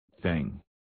thing,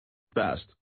 best,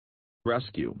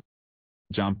 rescue,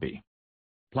 jumpy,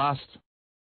 plast,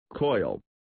 coil,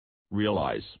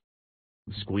 realize,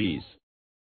 squeeze,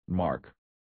 mark,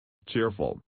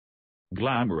 cheerful,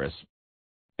 glamorous,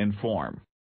 inform,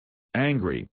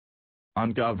 angry,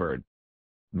 uncovered,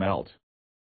 melt,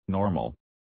 normal,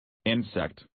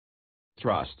 insect,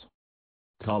 thrust,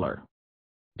 color,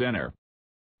 dinner,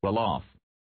 well off,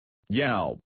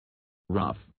 yell,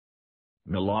 rough,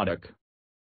 melodic,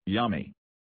 yummy,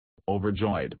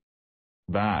 overjoyed,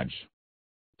 badge,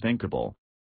 thinkable,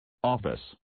 office,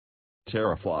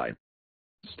 terrify,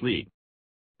 sleep,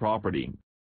 property,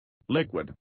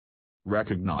 liquid,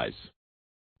 recognize,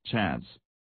 chance,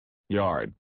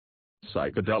 yard,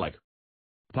 psychedelic,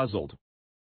 puzzled,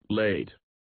 late,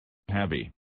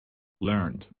 heavy,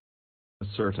 learned,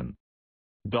 certain,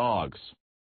 dogs,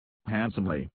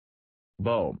 handsomely,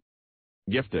 bow,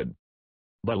 gifted,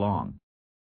 belong,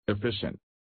 efficient,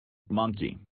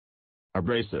 monkey,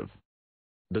 abrasive,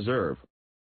 deserve,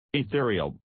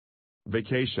 ethereal,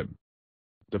 vacation,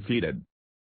 defeated,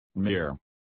 mere,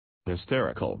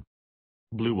 hysterical,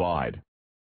 blue-eyed,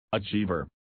 achiever,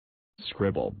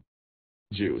 scribble,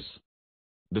 juice,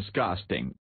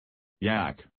 disgusting,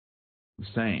 yak,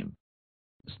 same,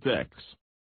 sticks,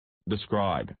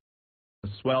 describe,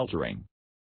 sweltering,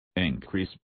 increase,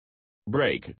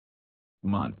 break,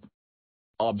 month,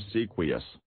 obsequious,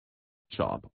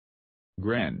 chop,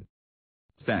 grin,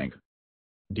 thank,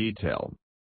 detail,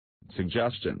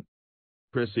 suggestion,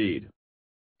 proceed,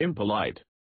 impolite,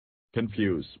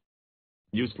 confuse,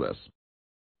 useless,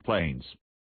 plains,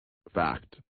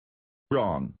 fact,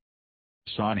 wrong,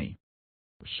 shiny,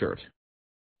 shirt,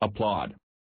 applaud,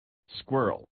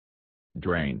 squirrel,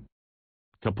 drain,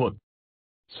 kaput,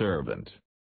 servant,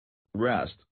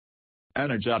 rest,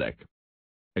 energetic,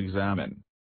 examine,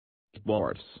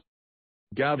 sports,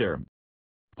 gather,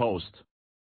 post,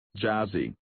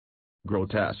 jazzy,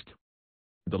 grotesque,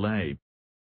 delay,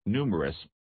 numerous,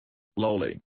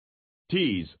 lowly,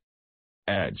 tease,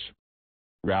 edge,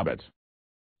 rabbit,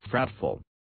 fretful,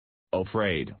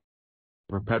 afraid,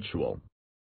 perpetual,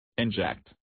 inject,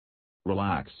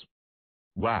 relax,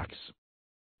 wax,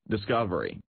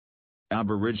 discovery,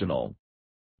 aboriginal,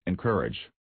 encourage,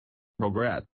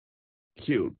 regret,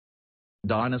 cute,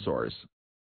 dinosaurs,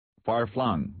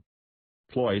 far-flung,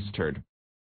 cloistered,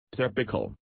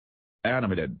 typical,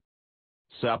 animated,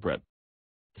 separate,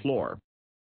 floor,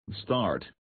 start,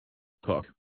 cook,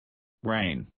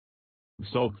 rain,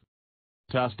 soak,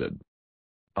 tested,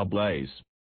 ablaze,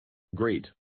 greet,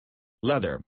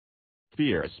 leather,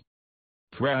 fierce,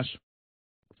 fresh,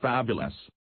 fabulous,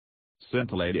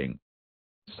 scintillating,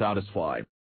 satisfy,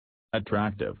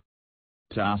 attractive,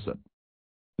 tacit,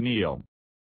 kneel,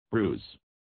 bruise,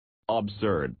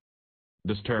 absurd,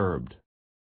 disturbed,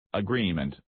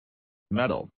 agreement,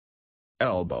 metal,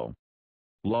 elbow,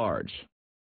 large,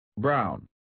 brown,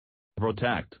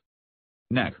 protect,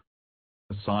 neck,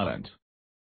 silent,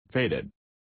 faded,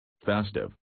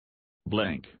 festive,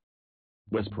 blink,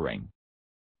 whispering,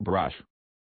 brush,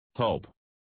 hope,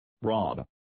 rob,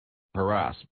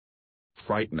 harass,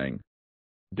 frightening,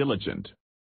 diligent,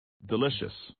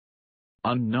 delicious,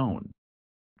 unknown,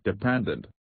 dependent,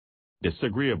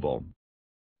 disagreeable,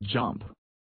 jump,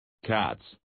 cats,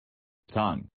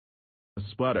 tongue,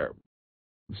 sweater,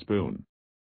 spoon,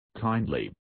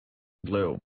 kindly,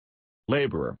 glue,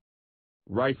 laborer,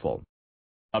 rifle,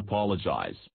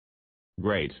 apologize,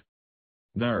 great,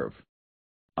 nerve,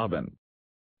 oven,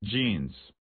 jeans,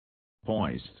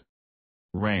 poised,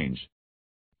 range,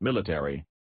 military,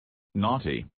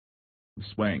 naughty,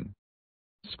 swing,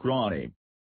 scrawny,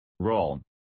 roll,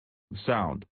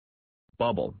 sound,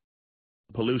 bubble,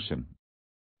 pollution,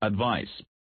 advice,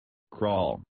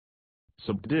 crawl,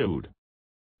 subdued,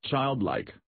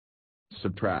 childlike,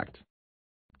 subtract,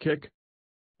 kick,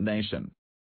 nation,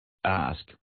 ask,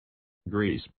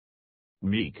 grease,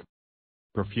 meek,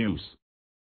 profuse,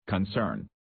 concern,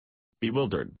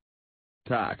 bewildered,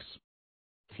 tax,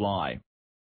 fly,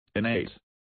 innate,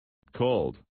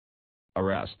 cold,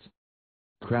 arrest,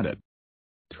 credit,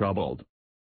 troubled,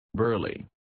 burly,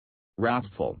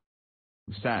 wrathful,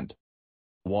 scent,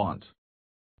 want,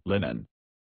 linen,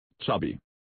 chubby,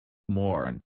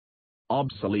 mourn,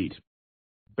 obsolete,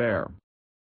 bear,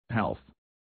 health,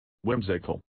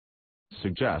 whimsical,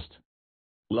 suggest,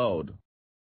 load,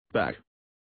 back,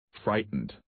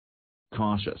 frightened,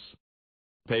 cautious,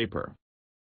 paper,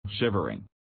 shivering,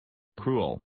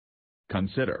 cruel,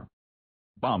 consider,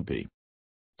 bumpy,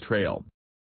 trail,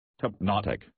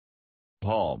 hypnotic,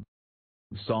 palm,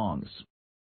 songs,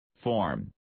 form,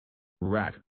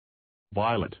 wreck,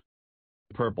 violet,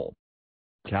 purple,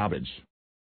 cabbage,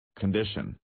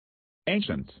 condition,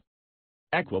 ancient,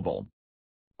 equable,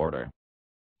 order,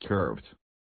 curved,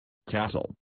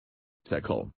 cattle,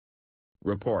 tickle,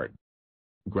 report,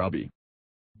 grubby,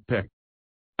 pick,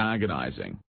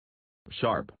 agonizing,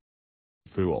 sharp,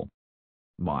 fool,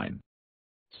 mine,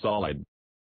 solid,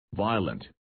 violent,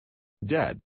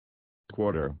 dead,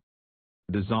 quarter,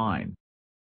 design,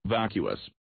 vacuous,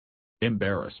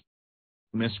 embarrass,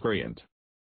 miscreant,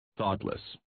 thoughtless,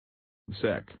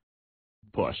 sick,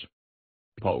 push,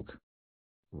 poke,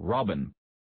 robin,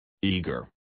 eager,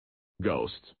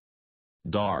 ghost,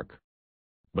 dark,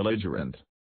 belligerent,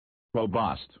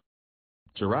 robust,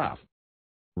 giraffe,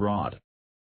 rod,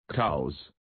 cows,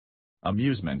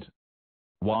 amusement,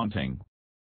 wanting,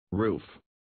 roof,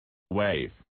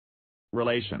 wave,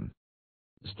 relation,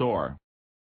 store,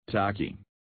 tacky,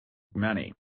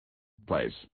 many,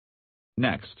 place,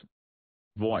 next,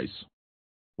 voice,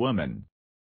 woman,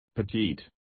 petite,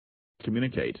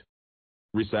 communicate,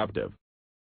 receptive,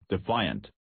 defiant,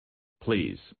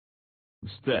 please,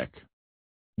 stick,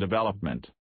 development,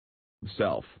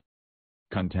 self,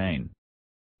 contain,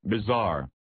 bizarre,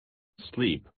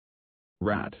 sleep,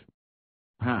 rat,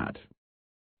 hat,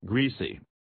 greasy,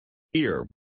 ear,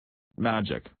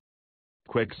 magic,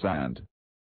 quicksand,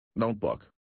 notebook,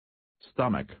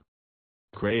 stomach,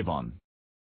 craven,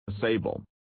 sable,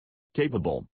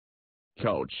 capable,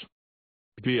 coach,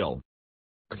 peel,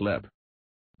 clip,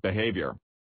 behavior,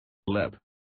 lip,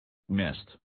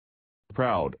 mist,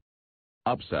 proud,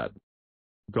 upset,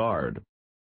 guard,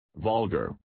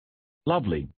 vulgar,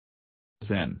 lovely,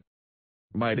 thin,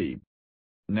 mighty,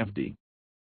 nifty,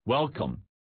 welcome,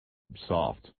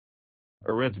 soft,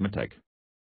 arithmetic,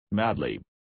 madly,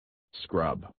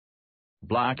 scrub,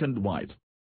 black and white,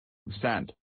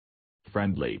 scent,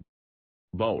 friendly,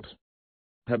 boat,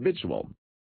 habitual,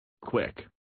 quick,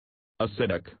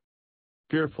 acidic,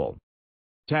 fearful,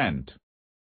 tent,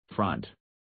 front,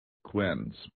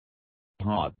 quins,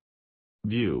 hot,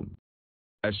 view,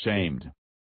 ashamed,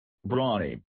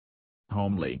 brawny,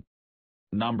 homely,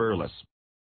 numberless,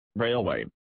 railway,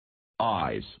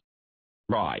 eyes,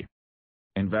 rye,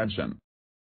 invention,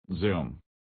 zoom,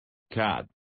 cat,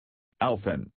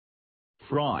 elfin,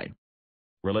 fry,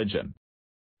 religion,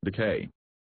 decay,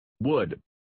 wood,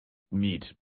 meat,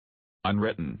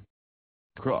 unwritten,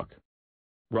 crook,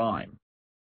 rhyme,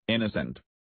 innocent,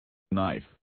 knife,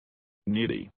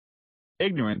 needy,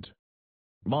 ignorant,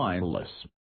 mindless,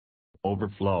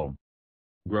 overflow,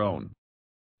 grown,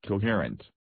 coherent,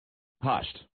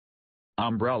 hushed,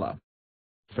 umbrella,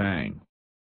 fang,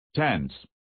 tense,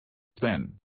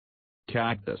 thin,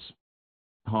 cactus,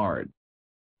 hard,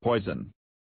 poison,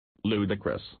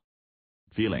 ludicrous,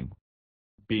 feeling,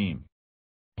 beam,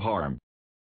 harm,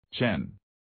 chin,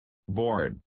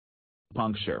 board,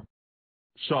 puncture,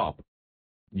 shop,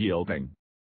 yielding,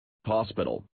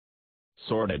 hospital,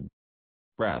 sorted,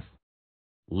 breath,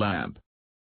 lamp,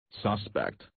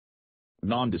 suspect,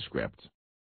 nondescript,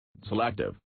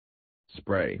 selective,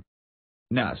 spray,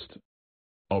 nest,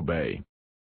 obey,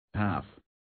 half,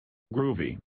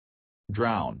 groovy,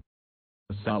 drown,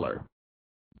 cellar,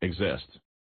 exist,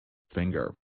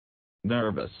 finger,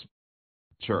 nervous,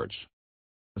 church,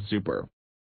 super,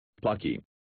 plucky,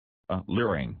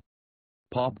 luring,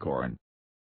 popcorn,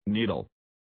 needle,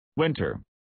 winter,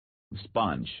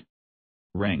 sponge,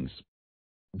 rings,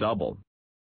 double,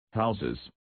 houses,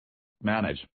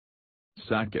 manage,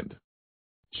 second,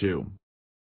 chew,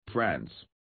 friends,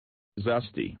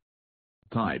 zesty,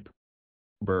 type,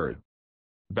 bird,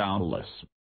 boundless,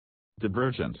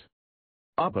 divergent,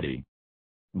 uppity,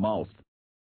 mouth,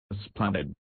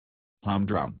 splendid,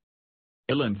 humdrum,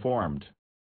 ill-informed,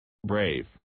 brave,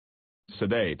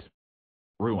 sedate,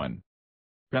 ruin,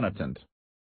 penitent,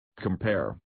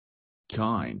 compare,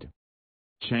 kind,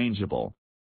 changeable,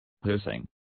 hissing,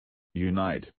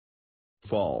 unite,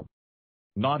 fall,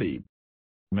 naughty,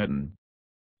 mitten,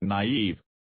 naive,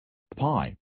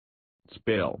 pie,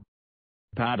 spill,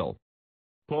 paddle,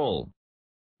 pull,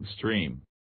 stream,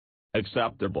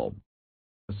 acceptable,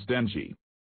 stingy,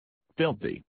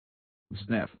 filthy,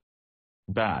 sniff,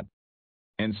 bad,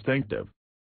 instinctive,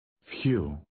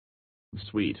 few,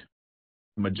 sweet,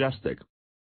 majestic,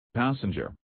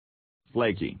 passenger,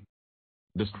 flaky,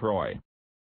 destroy,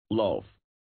 loaf,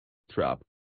 trap,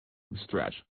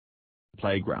 stretch,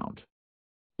 playground,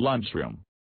 lunchroom,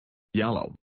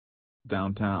 yellow,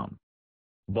 downtown,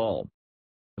 ball,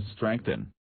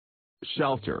 strengthen,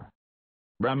 shelter,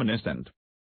 reminiscent,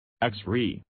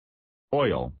 X-ray,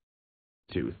 oil,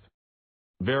 tooth,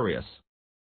 various,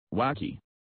 wacky,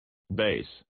 base,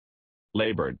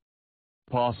 labored,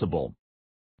 possible,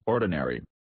 ordinary,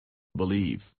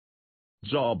 believe,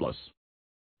 jobless,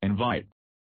 invite,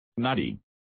 nutty,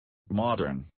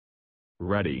 modern,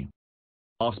 ready,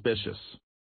 auspicious,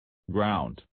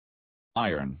 ground,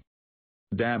 iron,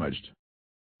 damaged,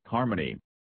 harmony,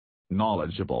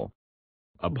 knowledgeable,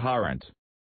 apparent,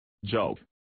 joke,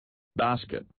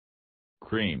 basket,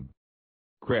 cream,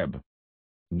 crib,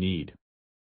 need,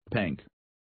 pink,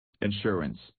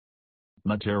 insurance,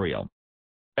 material,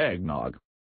 eggnog,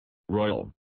 royal,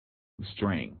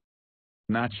 string,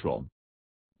 natural,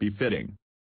 befitting,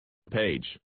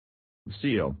 page,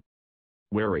 seal,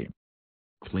 weary,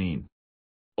 clean,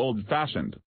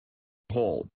 old-fashioned,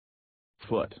 whole,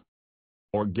 foot,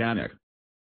 organic,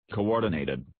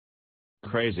 coordinated,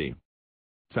 crazy,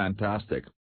 fantastic,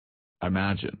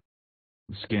 imagine,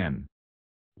 skin,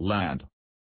 land,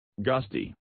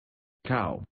 gusty,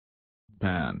 cow,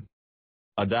 pan,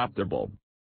 adaptable,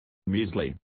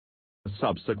 measly,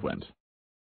 subsequent,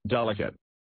 delicate,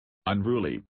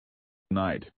 unruly,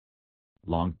 night,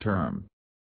 long-term,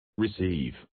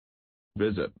 receive,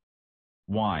 visit,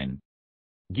 wine,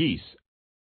 geese,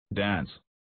 dance,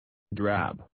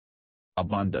 drab,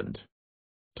 abundant,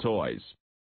 toys,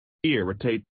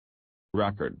 irritate,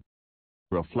 record,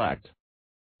 reflect,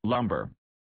 lumber,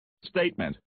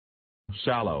 statement,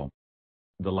 shallow,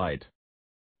 delight,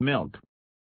 milk,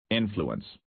 influence,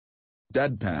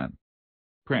 deadpan,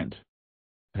 print,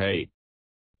 hate,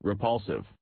 repulsive,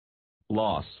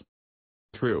 loss,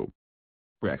 true,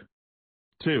 brick,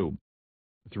 2,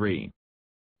 3,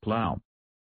 plow,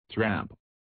 tramp,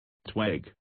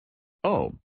 twig,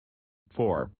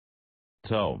 4,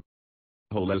 toe,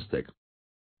 holistic,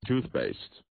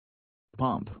 toothpaste,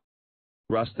 pump,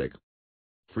 rustic,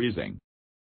 freezing,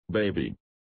 baby,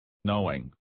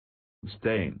 knowing,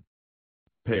 stain,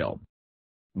 pale,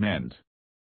 mend,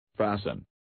 fasten,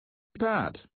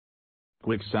 pat,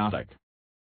 quixotic,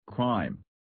 crime,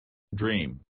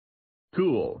 dream,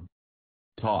 cool,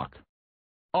 talk,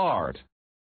 art,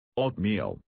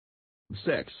 oatmeal,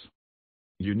 6,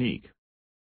 unique,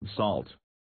 salt,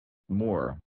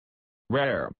 more,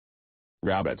 rare,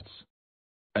 rabbits,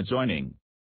 adjoining,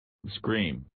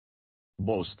 scream,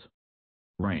 boast,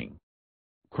 ring,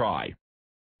 cry,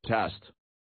 test,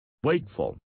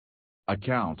 wakeful,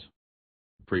 account,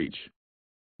 preach,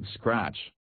 scratch,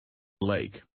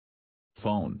 lake,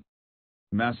 phone,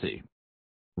 messy,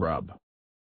 rub,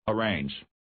 arrange,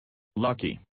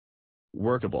 lucky,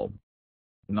 workable,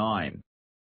 9,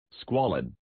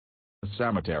 squalid,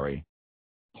 cemetery,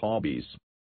 hobbies,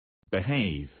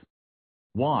 behave,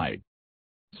 wide,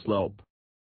 slope,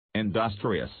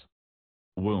 industrious,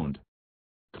 wound,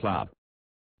 clap,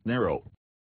 narrow,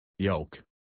 yoke,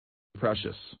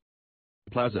 precious,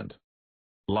 pleasant,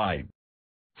 lie,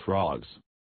 frogs,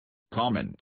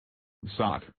 common,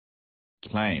 sock,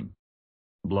 claim,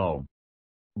 blow,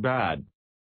 bad,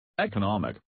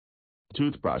 economic,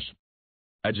 toothbrush,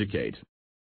 educate,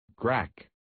 crack,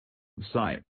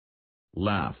 sight,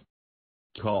 laugh,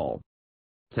 call,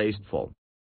 tasteful,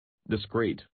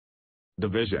 discreet,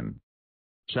 division,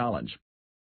 challenge,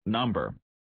 number,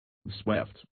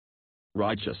 swift,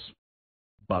 righteous,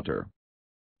 butter,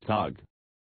 tug,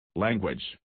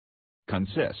 language,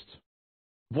 consist,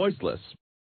 voiceless,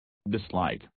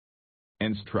 dislike,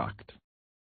 instruct,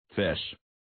 fish,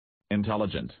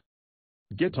 intelligent,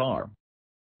 guitar,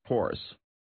 horse,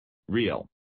 real,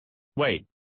 wait,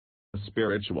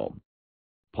 spiritual,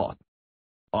 pot,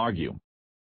 argue,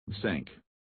 sink,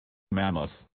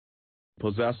 mammoth,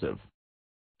 possessive,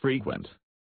 frequent,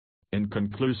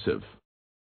 inconclusive,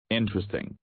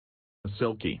 interesting,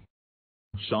 silky,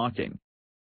 shocking,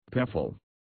 piffle,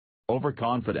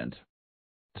 overconfident,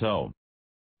 toe,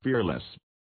 fearless,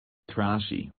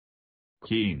 trashy,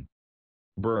 keen,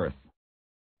 birth,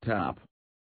 tap,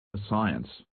 science,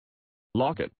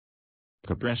 locket,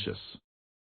 capricious,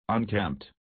 unkempt,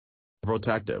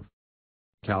 protective,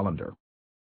 calendar,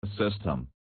 system,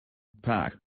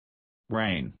 pack,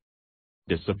 brain,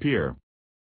 disappear,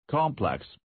 complex,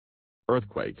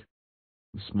 earthquake,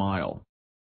 smile,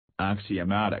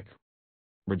 axiomatic,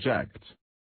 reject,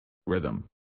 rhythm,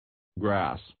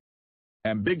 grass,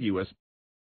 ambiguous,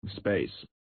 space,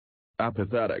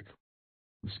 apathetic,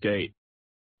 skate,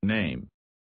 name,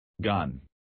 gun,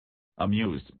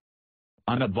 amused,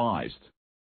 unadvised,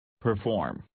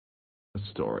 perform,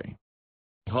 story,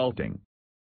 halting,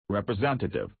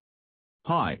 representative,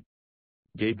 high,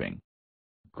 gaping,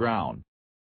 ground,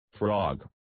 frog,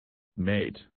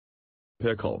 mate,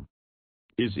 pickle,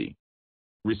 easy,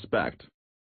 respect,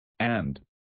 and,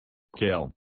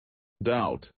 kill,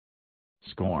 doubt,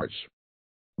 scorch,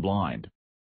 blind,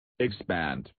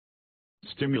 expand,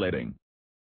 stimulating,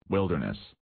 wilderness,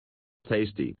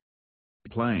 tasty,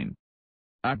 plain,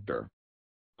 actor,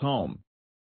 home,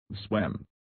 swim,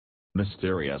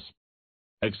 mysterious,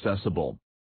 accessible,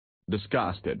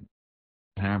 disgusted,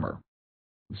 hammer,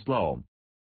 slow,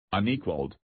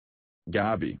 unequaled,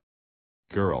 Gabby,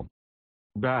 girl,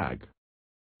 bag,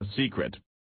 secret,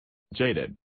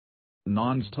 jaded,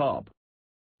 non-stop,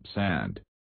 sand,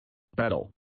 pedal,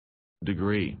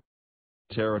 degree,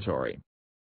 territory,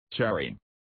 cherry,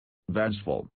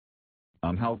 vengeful,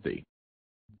 unhealthy,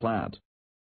 plant,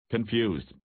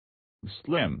 confused,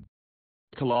 slim,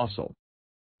 colossal,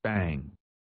 bang,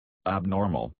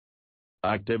 abnormal,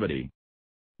 activity,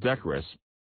 decorous,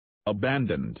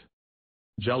 abandoned,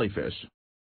 jellyfish,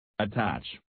 attach,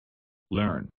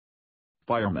 learn,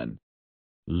 fireman,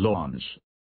 launch,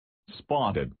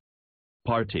 spotted,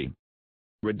 party,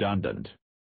 redundant,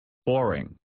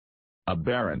 boring,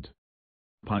 aberrant,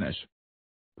 punish,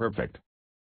 perfect,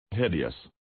 hideous,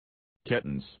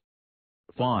 kittens,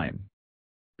 fine,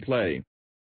 play,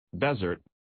 desert,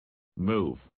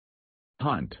 move,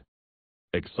 hunt,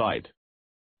 excite,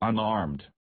 unarmed,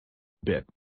 bit,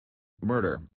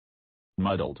 murder,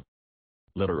 muddled,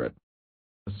 literate,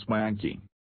 swanky,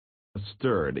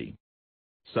 sturdy,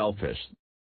 selfish,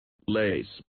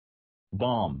 lace,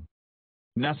 bomb,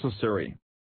 necessary,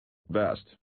 best,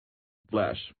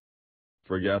 flesh,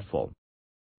 forgetful,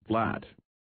 flat,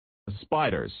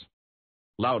 spiders,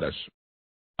 loutish,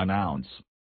 announce,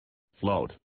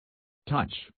 float,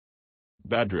 touch,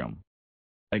 bedroom,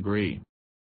 agree,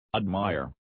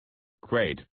 admire,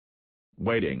 crate,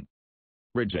 waiting,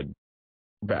 rigid,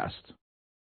 best,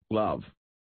 love,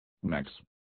 mix,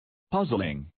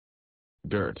 puzzling,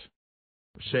 dirt,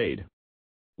 shade,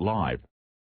 live,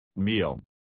 meal,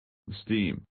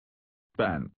 steam,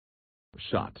 pen,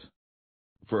 shot,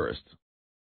 first,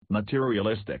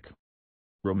 materialistic,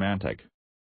 romantic,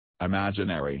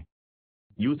 imaginary,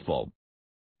 youthful,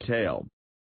 tail,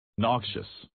 noxious,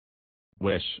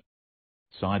 wish,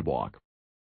 sidewalk,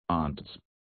 aunts,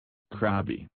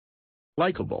 crabby,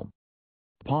 likable,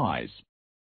 pies,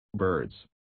 birds,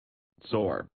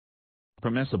 soar,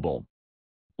 permissible,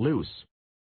 loose,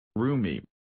 roomy,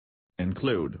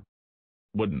 include,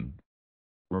 wooden,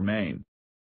 remain,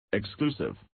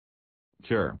 exclusive,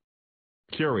 cure,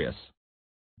 curious,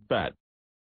 bet,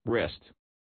 wrist,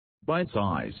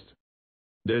 bite-sized,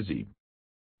 dizzy,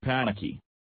 panicky,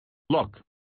 look,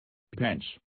 pinch,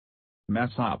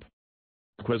 mess up,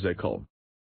 quizzical,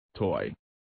 toy,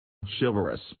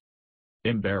 chivalrous,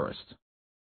 embarrassed,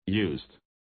 used,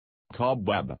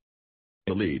 cobweb,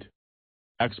 elite,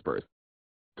 expert,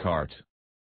 cart,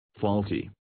 faulty,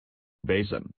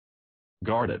 basin,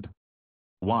 guarded,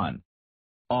 one,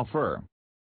 offer,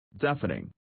 deafening,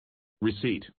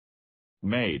 receipt,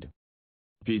 made,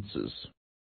 pizzas,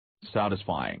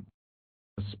 satisfying,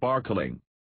 sparkling,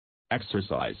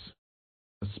 exercise,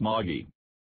 smoggy,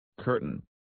 curtain,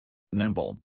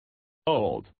 nimble,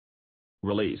 old,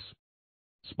 release,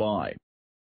 spy,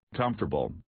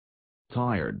 comfortable,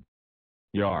 tired,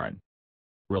 yarn,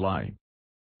 rely,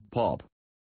 pulp,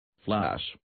 flash,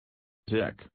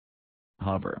 tick,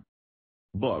 hover,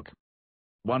 book,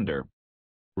 wonder,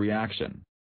 reaction,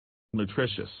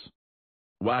 nutritious,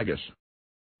 waggish,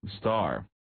 star,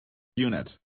 unit,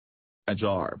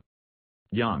 ajar,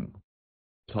 young,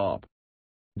 top,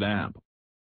 damp,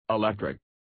 electric,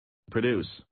 produce,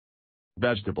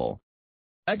 vegetable,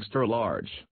 extra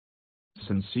large,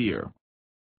 sincere,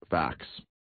 facts,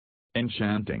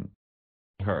 enchanting,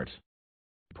 hurt,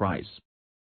 price,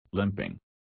 limping,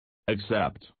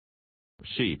 accept,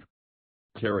 sheep,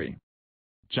 carry,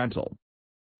 gentle,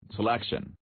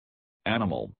 selection,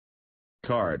 animal,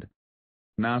 card,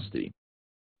 nasty,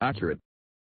 accurate,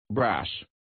 brash,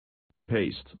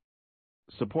 paste,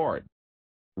 support,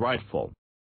 rightful,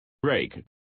 break,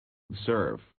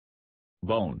 serve,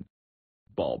 bone,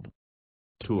 bulb,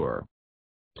 tour,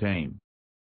 tame,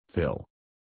 fill,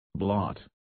 blot,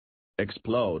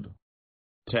 explode,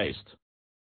 taste,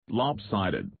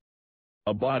 lopsided,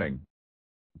 abiding,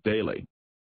 daily,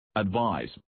 advise,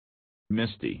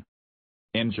 misty,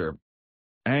 injure,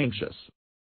 anxious,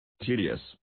 tedious,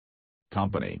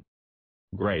 company,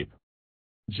 grape,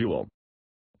 jewel,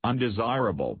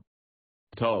 undesirable,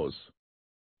 toes,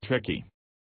 tricky,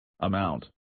 amount,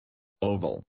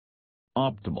 oval,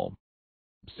 optimal,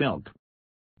 silk,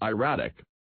 erratic,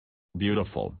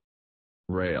 beautiful,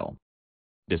 rail,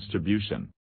 distribution,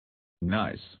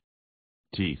 nice,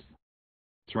 teeth,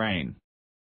 train,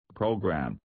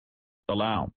 program,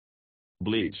 allow,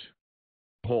 bleach,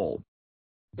 pole,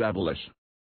 devilish,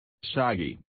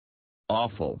 shaggy,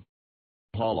 awful,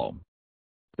 hollow,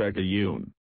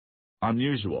 picayune,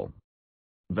 unusual,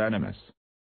 venomous,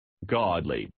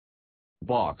 godly,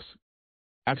 box,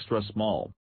 extra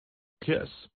small, kiss,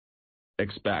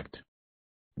 expect,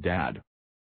 dad,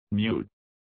 mute,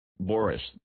 boorish,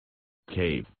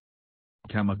 cave,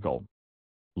 chemical,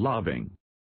 loving,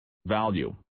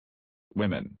 value,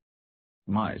 women,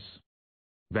 mice,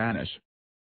 vanish,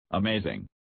 amazing,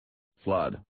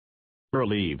 flood,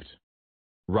 relieved,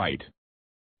 right,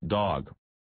 dog,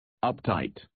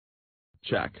 uptight,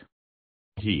 check,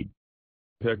 heat,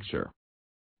 picture,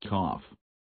 cough,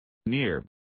 near,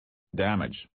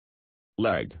 damage,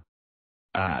 leg,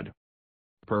 add,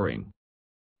 purring,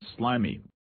 slimy,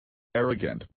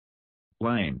 arrogant,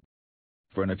 lame,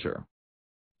 furniture,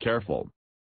 careful,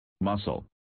 muscle,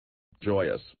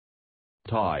 joyous,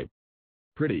 tie,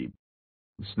 pretty,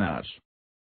 snatch,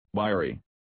 wiry,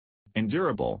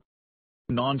 endurable,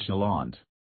 nonchalant,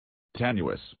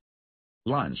 tenuous,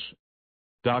 lunch,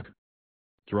 duck,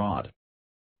 draught,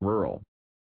 rural,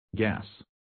 gas,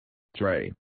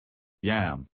 tray,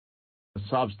 yam,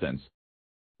 substance,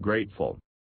 grateful,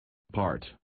 part,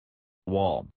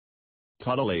 wall,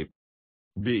 cuddly,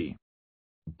 bee,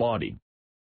 body,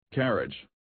 carriage,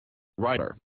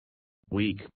 writer,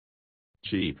 weak,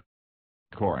 cheap,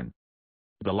 corn,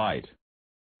 delight,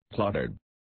 cluttered,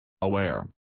 aware,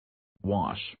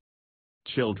 wash,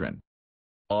 children,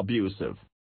 abusive,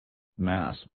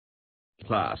 mass,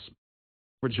 class,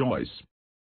 rejoice,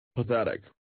 pathetic,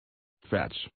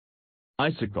 fetch,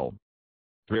 icicle,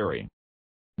 dreary,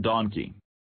 donkey,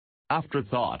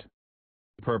 afterthought,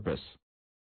 purpose,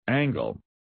 angle,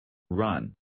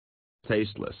 run,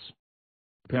 tasteless,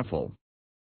 piffle,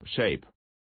 shape,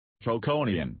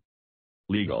 draconian,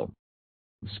 legal,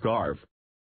 scarf,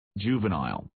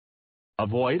 juvenile,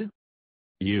 avoid,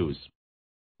 use,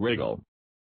 wriggle,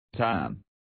 tan,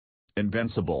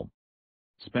 invincible,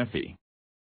 spiffy,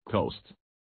 coast,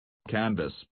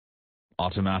 canvas,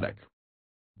 automatic,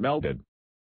 melted,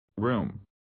 room,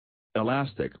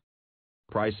 elastic,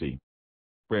 pricey,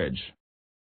 bridge,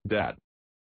 debt,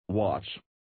 watch,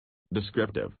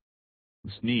 descriptive,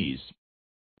 sneeze,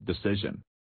 decision,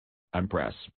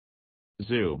 impress,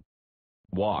 zoo,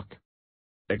 walk,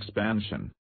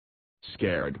 expansion,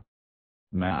 scared,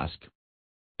 mask,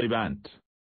 event,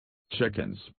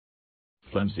 chickens,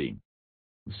 flimsy,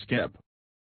 skip,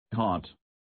 haunt,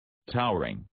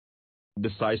 towering,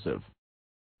 decisive,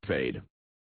 fade,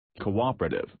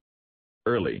 cooperative,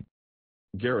 early,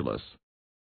 gearless,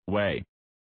 way,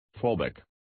 phobic,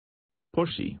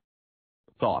 pushy,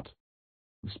 thought,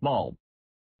 small,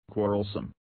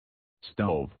 quarrelsome,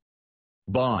 stove,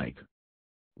 bike,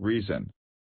 reason,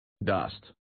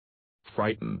 dust,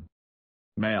 frighten,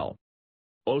 male,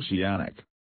 oceanic,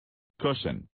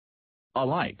 cushion,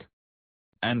 alike,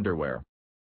 underwear,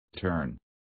 turn,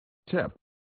 tip,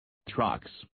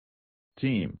 trucks,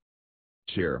 team,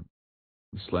 cheer,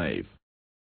 slave,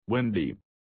 windy,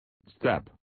 step,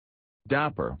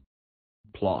 dapper,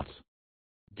 plot,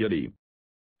 giddy,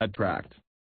 attract,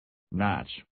 match,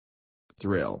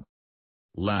 thrill,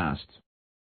 last,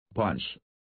 punch,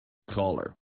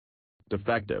 collar,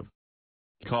 defective,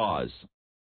 cause,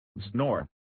 snore,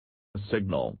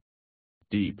 signal,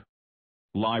 deep,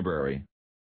 library,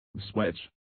 switch,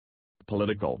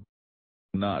 political,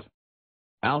 nut,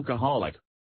 alcoholic,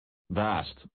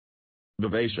 vast,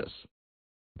 vivacious,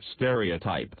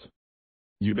 stereotyped,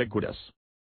 ubiquitous,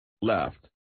 left,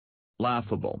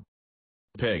 laughable,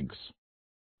 pigs,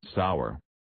 sour,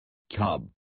 cub,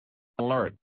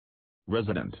 alert,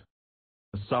 resident,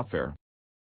 suffer,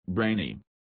 brainy,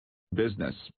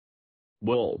 business,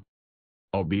 wool,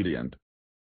 obedient,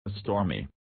 stormy,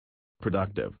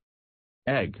 productive,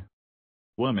 egg,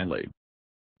 womanly,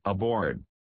 aboard,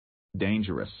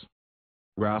 dangerous,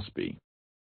 raspy,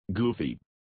 goofy,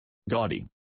 gaudy,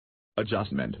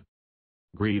 adjustment,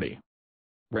 greedy,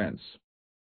 rinse,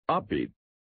 upbeat,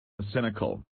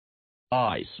 cynical,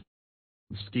 ice,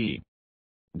 ski,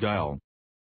 guile,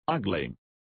 ugly,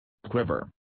 quiver,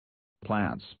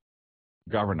 plants,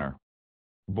 governor,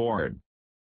 bored,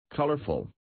 colorful,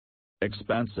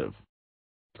 expensive,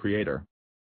 creator,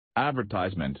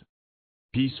 advertisement,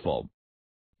 peaceful,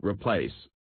 replace,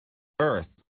 earth,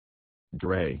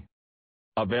 gray,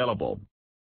 available,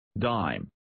 dime,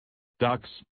 ducks,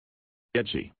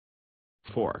 itchy,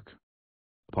 fork,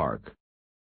 park,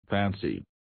 fancy,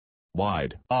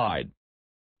 wide-eyed,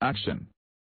 action,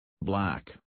 black,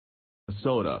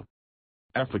 soda,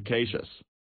 efficacious,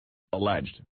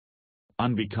 alleged,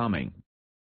 unbecoming,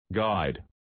 guide,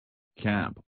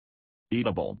 camp,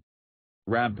 eatable,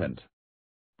 rampant,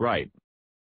 bright,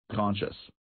 conscious,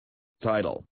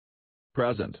 title,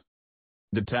 present,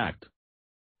 detect,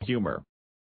 humor,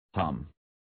 hum,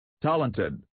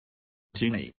 talented,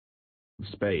 teeny,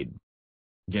 spade,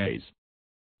 gaze,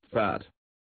 fat,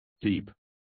 deep,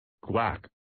 quack,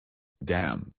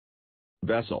 dam,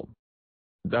 vessel,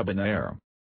 debonair,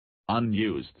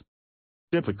 unused,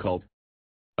 difficult,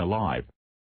 alive,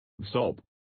 soap,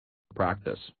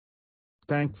 practice,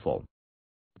 thankful,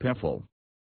 piffle,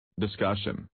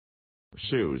 discussion,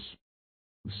 shoes,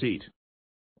 seat,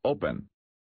 open,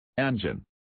 engine,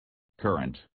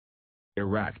 current,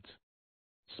 erect,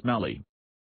 smelly,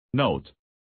 note,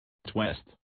 twist,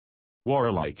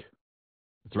 warlike,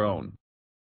 throne,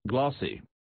 glossy,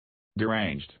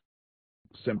 deranged,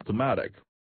 symptomatic,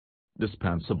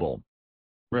 dispensable,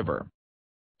 river,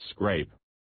 scrape,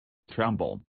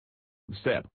 tremble,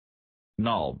 sip,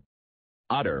 null,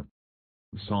 utter,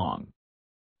 song,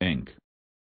 ink,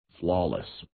 flawless,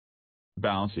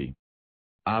 bouncy,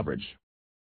 average,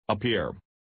 appear,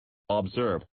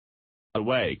 observe,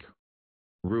 awake,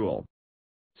 rule,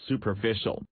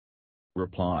 superficial,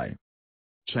 reply,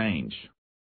 change,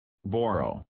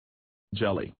 borrow,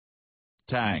 jelly,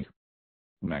 tank,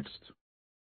 mixed,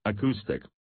 acoustic,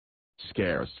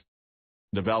 scarce,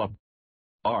 develop,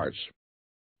 arch,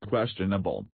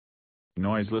 questionable,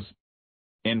 noiseless,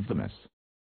 infamous,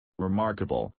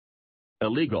 remarkable,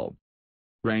 illegal,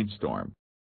 rainstorm,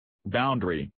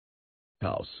 boundary,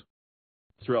 house,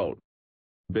 throat,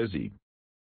 busy,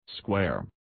 square,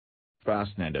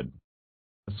 fascinated,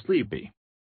 sleepy,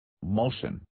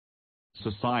 motion,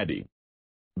 society,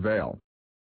 veil,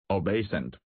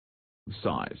 obeisant,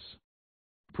 size,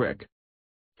 prick,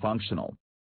 functional,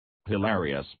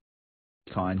 hilarious,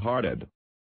 kind-hearted,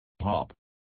 pop,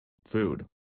 food,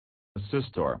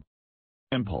 assistor,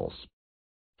 impulse,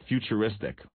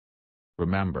 futuristic,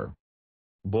 remember,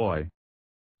 boy,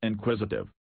 inquisitive,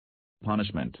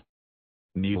 punishment,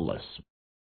 needless,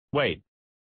 wait,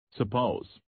 suppose,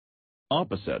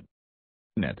 opposite,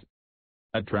 knit,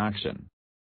 attraction,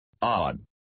 odd,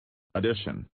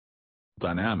 addition,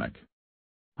 dynamic,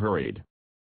 hurried,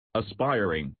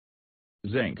 aspiring,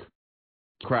 zinc,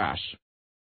 crash,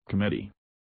 committee,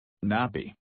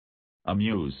 nappy,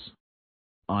 amuse,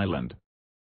 island,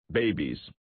 babies,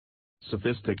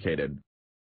 sophisticated,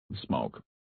 smoke,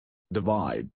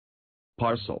 divide,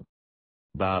 parcel,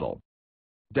 battle,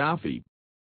 daffy,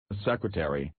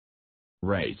 secretary,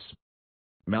 race,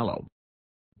 mellow,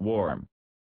 warm,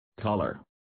 color,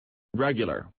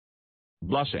 regular,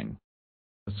 blushing,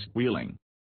 squealing,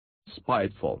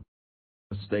 spiteful,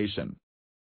 station,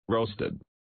 roasted,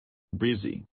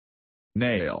 breezy,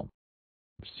 nail,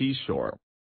 seashore,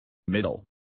 middle,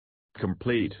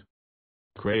 complete,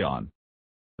 crayon,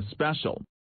 special,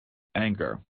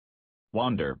 anchor,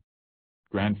 wonder,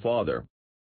 grandfather,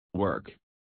 work,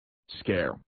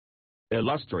 scare,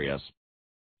 illustrious,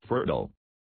 fertile,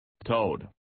 toad,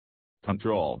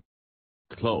 control,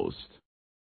 closed,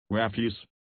 refuse,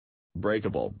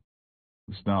 breakable,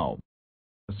 snow,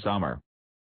 summer,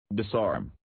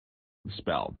 disarm,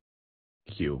 spell,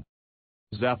 hue,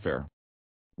 zephyr,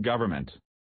 government,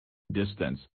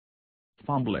 distance,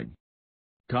 fumbling,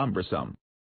 cumbersome,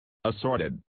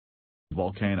 assorted,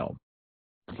 volcano,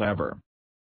 clever,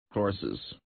 horses,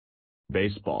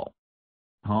 baseball,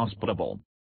 hospitable,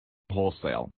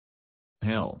 wholesale,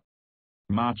 hill,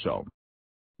 macho,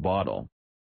 bottle,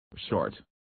 short,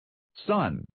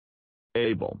 sun,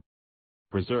 able,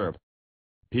 preserve,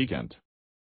 piquant,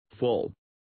 full,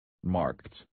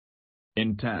 marked,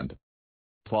 intent,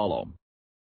 follow,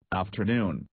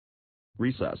 afternoon,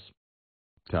 recess,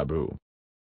 taboo,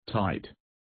 tight,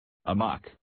 amok,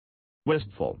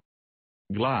 wistful,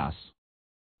 glass,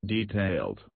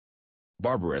 detailed,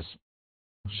 barbarous,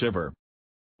 shiver,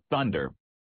 thunder,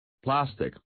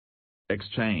 plastic,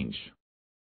 exchange,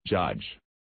 judge,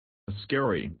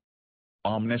 scary,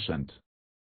 omniscient,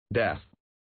 death,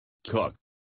 cook,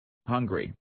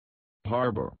 hungry,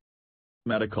 harbor,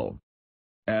 medical,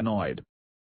 annoyed,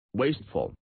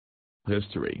 wasteful,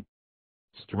 history,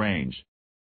 strange,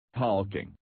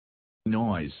 hulking,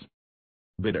 noise,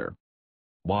 bitter,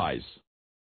 wise,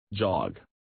 jog,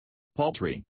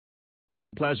 paltry,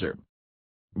 pleasure,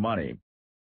 money,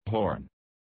 horn,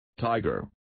 tiger,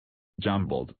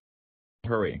 jumbled,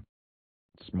 hurry,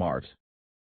 smart,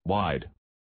 wide,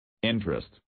 interest,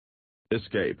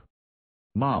 escape,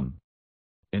 mum,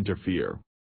 interfere,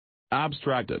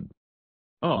 abstracted,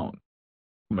 own,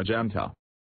 magenta,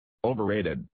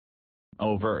 overrated,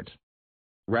 overt,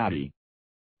 ratty,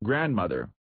 grandmother,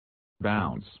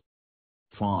 bounce,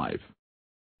 5,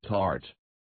 tart,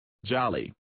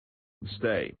 jolly,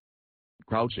 stay,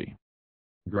 grouchy,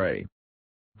 gray,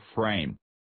 frame,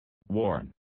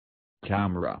 worn,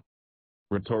 camera,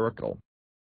 rhetorical,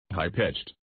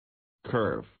 high-pitched,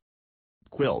 curve,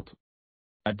 quilt,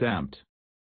 attempt,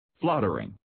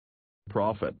 fluttering,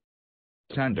 profit,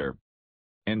 tender,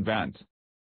 invent,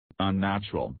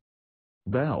 unnatural,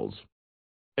 bells,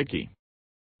 icky,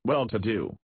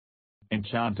 well-to-do,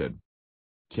 enchanted,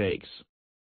 cakes,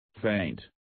 faint,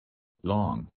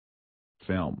 long,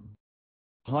 film,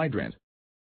 hydrant,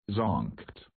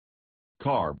 zonked,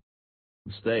 car,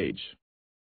 stage,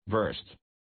 versed,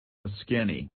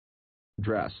 skinny,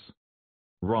 dress,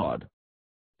 rod,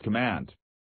 command,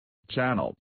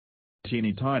 channel,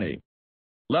 teeny tiny,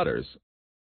 letters,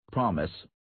 promise,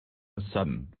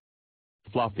 sudden,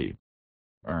 fluffy,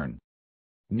 earn,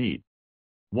 neat,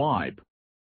 wipe,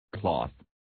 cloth,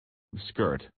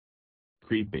 skirt,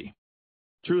 creepy,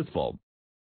 truthful,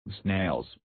 snails,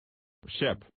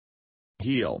 ship,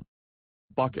 heel,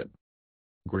 bucket,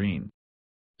 green,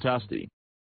 testy,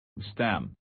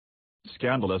 stem,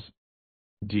 scandalous,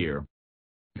 dear,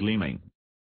 gleaming,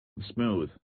 smooth,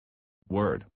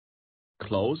 word,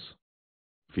 close,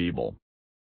 feeble,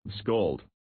 scold,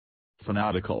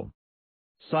 fanatical,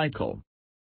 cycle,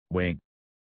 wing,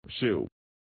 shoe,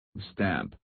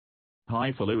 stamp,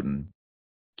 highfalutin,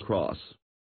 cross,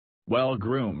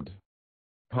 well-groomed,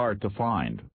 hard to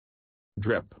find,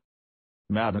 drip,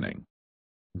 maddening,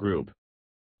 group,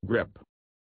 grip,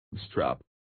 strap,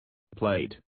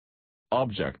 plate,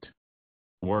 object,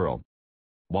 whirl,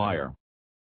 wire,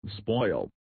 spoil,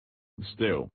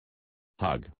 stew,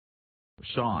 hug,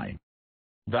 shy,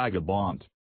 vagabond,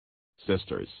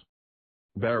 sisters,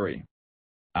 berry,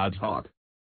 ad hoc,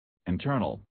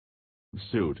 internal,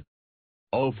 suit,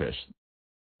 oafish,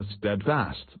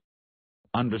 steadfast,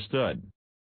 understood,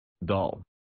 dull,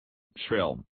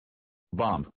 shrill,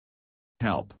 bump,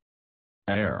 help,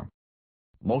 air,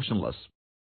 motionless,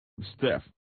 stiff,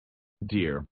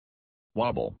 dear,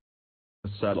 wobble,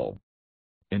 settle,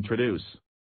 introduce,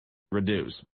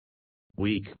 reduce,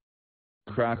 weak,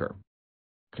 cracker,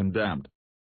 condemned,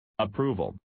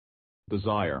 approval,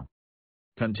 desire,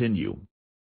 continue,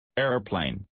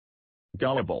 airplane,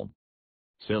 gullible,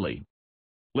 silly,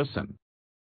 listen,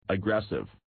 aggressive,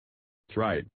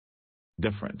 trite,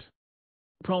 different,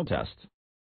 protest,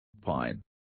 pine,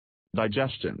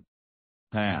 digestion,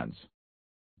 hands,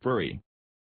 furry,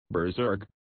 berserk,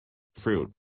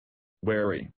 fruit,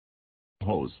 wary,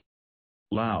 hose,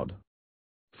 loud,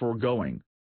 foregoing,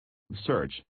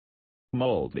 search,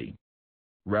 moldy,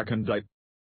 recondite,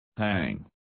 hang,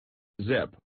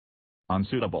 zip,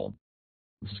 unsuitable,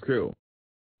 screw,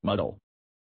 muddle,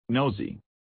 nosy,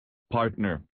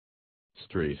 partner,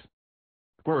 street,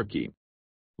 quirky,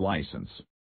 license,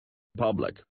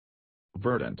 public,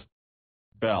 verdant,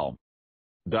 bell,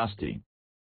 dusty,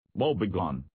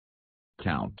 woebegone,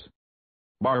 count,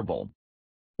 marble,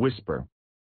 whisper,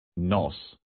 nos,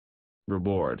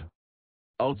 reward,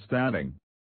 outstanding,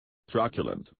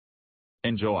 truculent,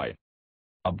 enjoy,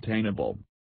 obtainable,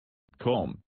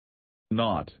 comb,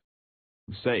 not,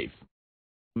 safe,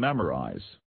 memorize,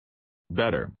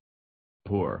 better,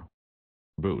 poor,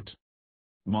 boot,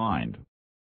 mind,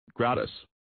 gratis,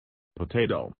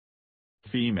 potato,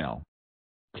 female,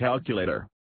 calculator,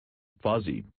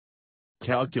 fuzzy,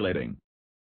 calculating,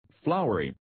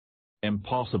 flowery,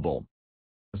 impossible,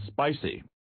 spicy,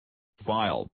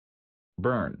 file,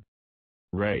 burn,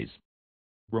 raise,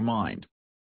 remind,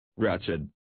 wretched,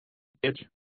 itch,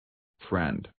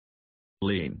 friend,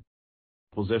 lean,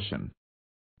 position,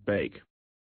 bake,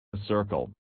 circle,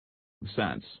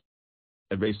 sense,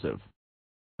 evasive,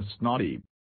 snotty,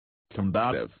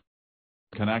 combative,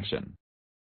 connection,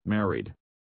 married,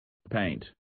 paint,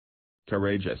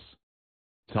 courageous,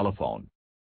 telephone,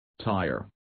 tire,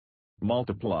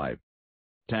 multiply,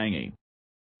 tangy,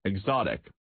 exotic,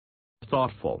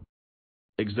 thoughtful,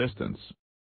 existence,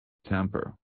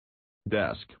 temper,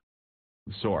 desk,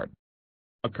 sort,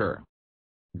 occur,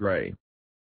 gray,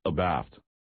 abaft,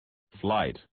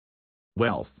 flight,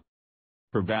 wealth,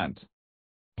 prevent,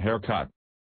 haircut,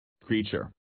 creature,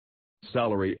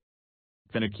 celery,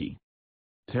 finicky,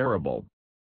 terrible,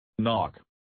 knock,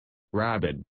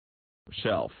 rabid,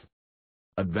 shelf,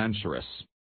 adventurous,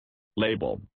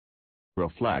 label,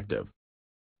 reflective,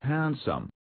 handsome,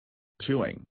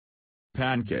 chewing,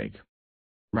 pancake,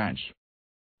 wrench,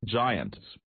 giants,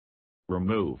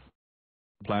 remove,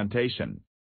 plantation,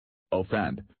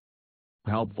 offend,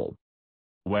 helpful,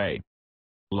 way,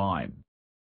 line,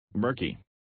 murky,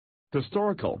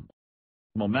 historical,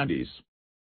 momentous,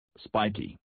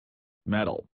 spiky,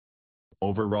 metal,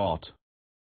 overwrought,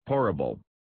 horrible,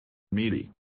 meaty,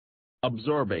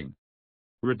 absorbing,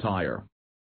 retire,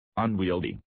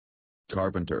 unwieldy,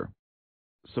 carpenter,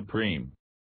 supreme,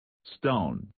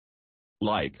 stone,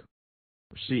 like,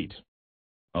 sheet,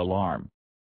 alarm,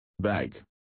 bag,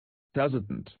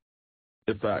 hesitant,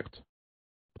 effect,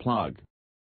 plug,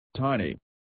 tiny,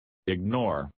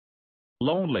 ignore,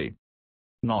 lonely,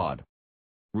 nod,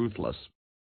 ruthless,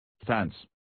 fence,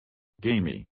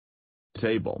 gamey,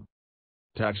 table,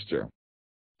 texture,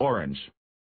 orange,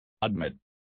 admit,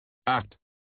 act,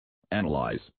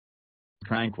 analyze,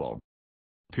 tranquil,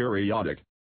 periodic,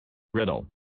 riddle,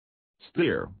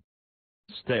 steer,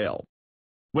 stale,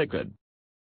 wicked,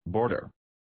 border,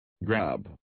 grab,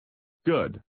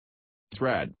 good,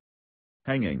 thread,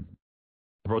 hanging,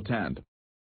 pretend,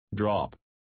 drop,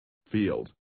 field,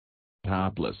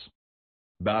 hapless,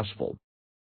 bashful,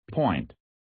 point,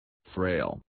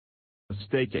 frail,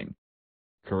 staking,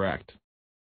 correct,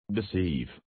 deceive,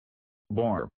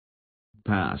 bore,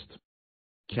 past,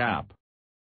 cap,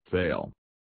 fail,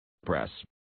 press,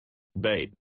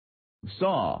 bait,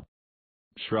 saw,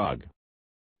 shrug,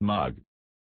 mug,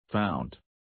 found,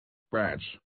 branch,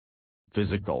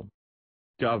 physical,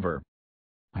 cover,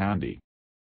 handy,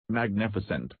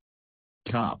 magnificent,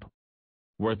 cop,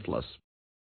 worthless,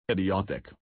 idiotic,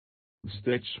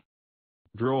 stitch,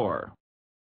 drawer,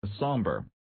 somber,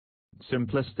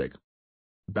 simplistic,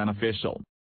 beneficial,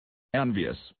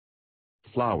 envious,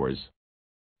 flowers,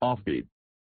 offbeat,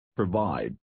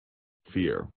 provide,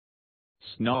 fear,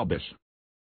 snobbish,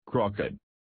 crooked,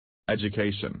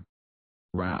 education,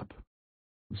 rap,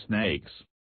 snakes,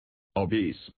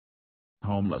 obese,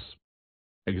 homeless,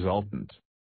 exultant,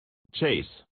 chase,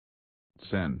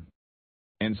 sin,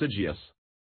 insidious,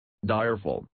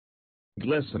 direful,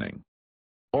 glistening,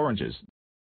 oranges,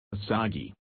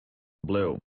 saggy,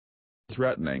 blue,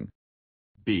 threatening,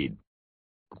 bead,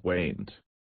 quaint,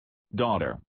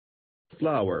 daughter,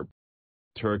 flower,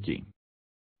 turkey,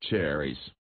 cherries,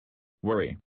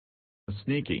 worry,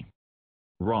 sneaky,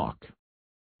 rock,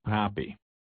 happy,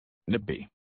 nippy,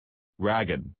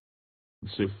 ragged,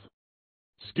 sooth,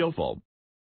 skillful,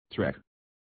 trick,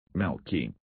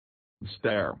 milky,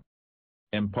 stare,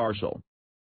 impartial,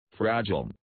 fragile,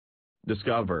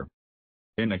 discover,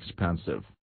 inexpensive,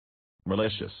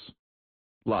 malicious,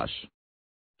 blush,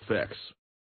 fix,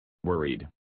 worried,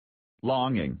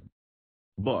 longing,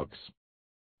 books,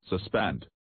 suspend,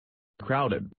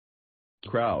 crowded,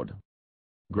 crowd,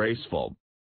 graceful,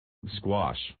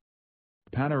 squash,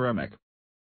 panoramic,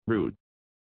 root,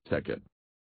 ticket,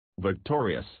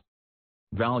 victorious,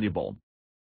 valuable,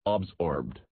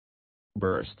 absorbed,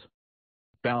 burst,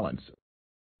 balance,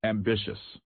 ambitious,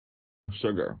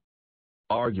 sugar,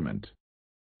 argument,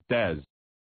 des,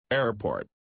 airport,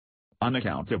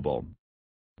 unaccountable,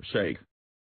 shake,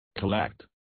 collect,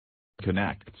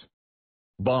 connect,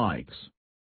 bikes,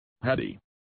 heady,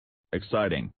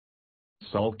 exciting,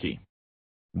 sulky,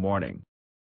 morning,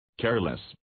 careless,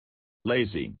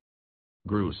 lazy,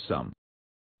 gruesome,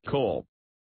 coal,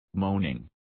 moaning,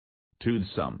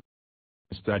 toothsome,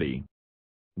 steady,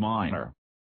 minor,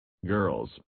 girls,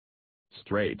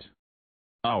 straight,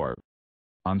 hour,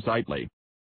 unsightly,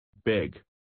 big,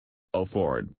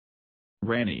 afford,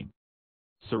 rainy,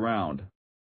 surround,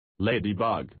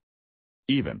 ladybug,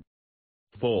 even,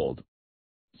 fold,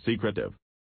 secretive,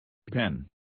 pin,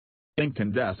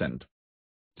 incandescent,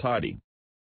 tidy,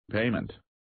 payment,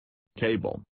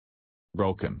 cable,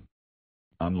 broken,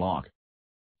 unlock,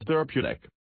 therapeutic,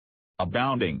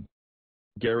 abounding,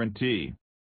 guarantee,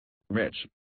 rich,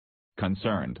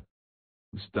 concerned,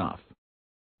 stuff,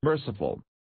 merciful,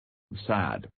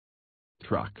 sad,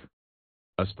 truck,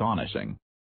 astonishing,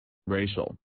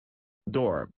 racial,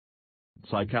 door,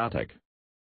 psychotic,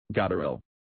 guttural,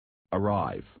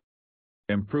 arrive,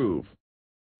 improve,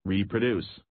 reproduce,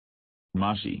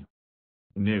 mushy,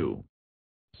 new,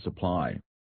 supply,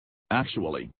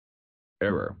 actually,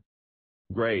 error,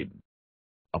 grade,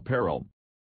 apparel,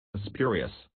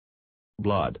 spurious,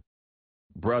 blood,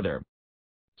 brother,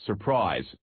 surprise,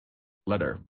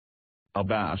 letter,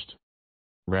 abashed,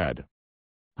 red,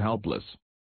 helpless,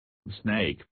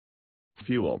 snake,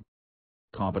 fuel,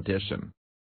 competition,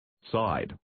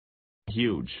 side,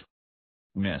 huge,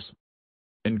 miss,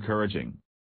 encouraging,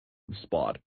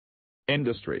 spot,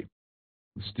 industry,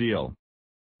 steel,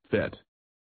 fit,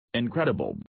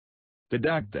 incredible,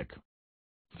 didactic,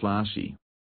 flashy,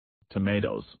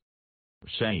 tomatoes,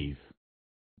 shave,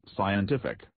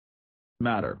 scientific,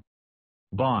 matter,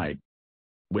 bite,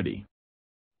 witty,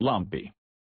 lumpy,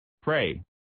 prey,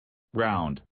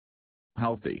 round,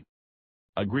 healthy,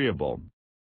 agreeable,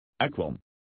 equal,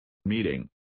 meeting,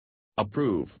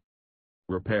 approve,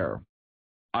 repair,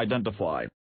 identify,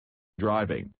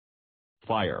 driving,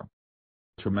 fire,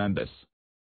 tremendous,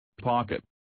 pocket,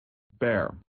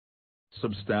 bear,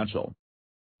 substantial,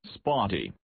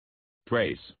 spotty,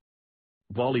 trace,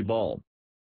 volleyball,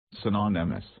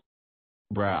 synonymous,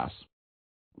 brass,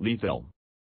 lethal,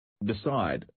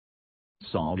 decide,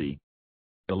 salty,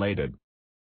 elated,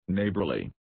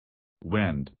 neighborly,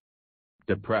 wind,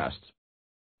 depressed,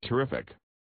 terrific,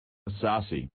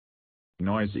 sassy,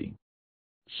 noisy,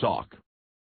 shock,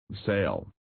 Sail.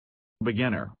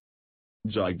 Beginner.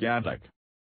 Gigantic.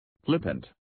 Flippant.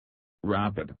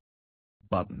 Rapid.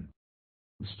 Button.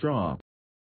 Straw.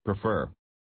 Prefer.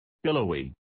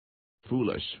 Billowy.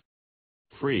 Foolish.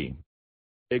 Free.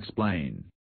 Explain.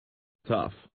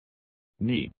 Tough.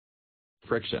 Knee.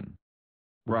 Friction.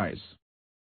 Rice.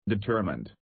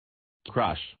 Determined.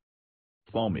 Crush.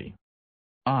 Foamy.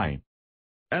 Eye.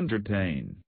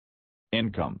 Entertain.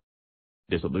 Income.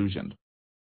 Disillusioned.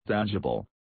 Tangible.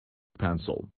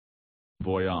 Pencil.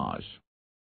 Voyage.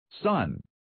 Sun.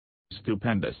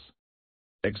 Stupendous.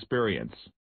 Experience.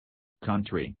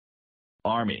 Country.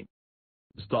 Army.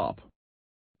 Stop.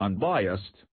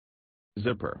 Unbiased.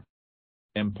 Zipper.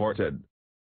 Imported.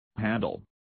 Handle.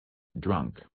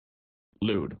 Drunk.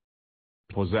 Lewd.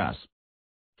 Possess.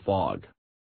 Fog.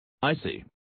 Icy.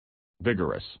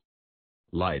 Vigorous.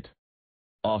 Light.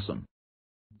 Awesome.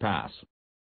 Pass.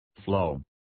 Flow.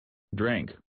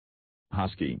 Drink.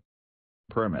 Husky.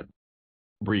 Permit.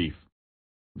 Brief.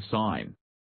 Sign.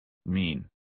 Mean.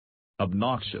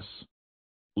 Obnoxious.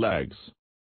 Legs.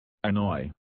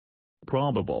 Annoy.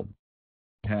 Probable.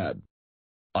 Head.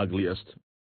 Ugliest.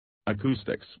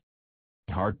 Acoustics.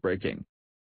 Heartbreaking.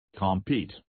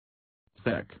 Compete.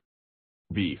 Thick.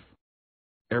 Beef.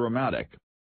 Aromatic.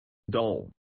 Dull.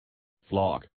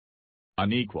 Flock.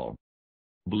 Unequal.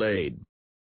 Blade.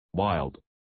 Wild.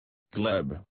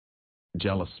 Glib.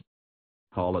 Jealous.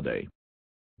 Holiday.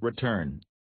 Return.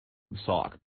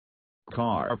 Sock.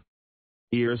 Carve.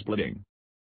 Ear splitting.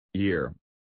 Year.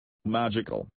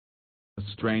 Magical.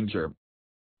 Stranger.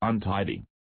 Untidy.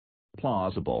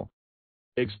 Plausible.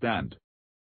 Extent.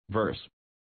 Verse.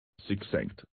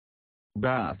 Succinct.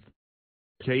 Bath.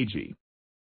 Cagey.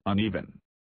 Uneven.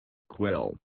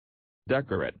 Quill.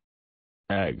 Decorate.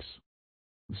 Eggs.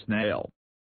 Snail.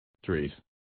 Treat.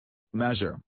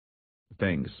 Measure.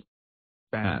 Things.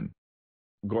 Ban.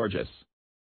 Gorgeous.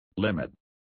 Limit.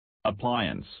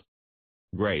 Appliance.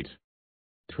 Great.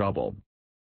 Trouble.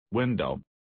 Window.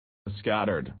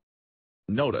 Scattered.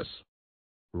 Notice.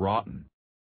 Rotten.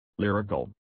 Lyrical.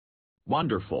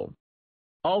 Wonderful.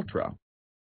 Ultra.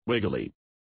 Wiggly.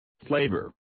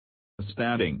 Flavor.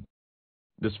 Standing.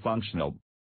 Dysfunctional.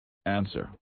 Answer.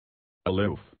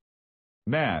 Aloof.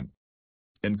 Man.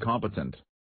 Incompetent.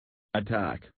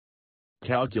 Attack.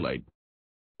 Calculate.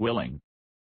 Willing.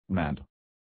 Meant.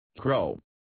 Crow.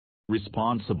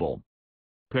 Responsible.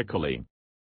 Prickly.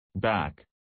 Back.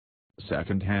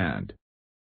 Second hand.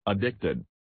 Addicted.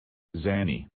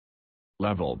 Zany.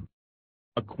 Level.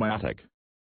 Aquatic.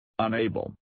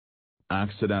 Unable.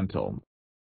 Accidental.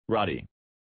 Ruddy.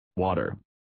 Water.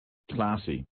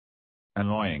 Classy.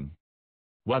 Annoying.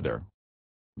 Weather.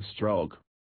 Stroke.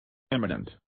 Imminent.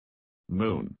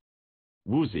 Moon.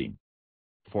 Woozy.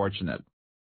 Fortunate.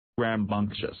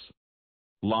 Rambunctious.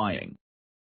 Lying.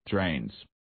 Trains.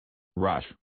 Rush.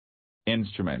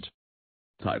 Instrument.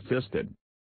 Tight-fisted.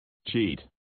 Cheat.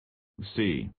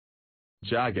 Sea.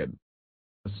 Jagged.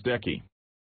 Sticky.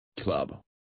 Club.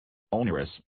 Onerous.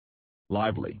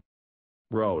 Lively.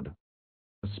 Road.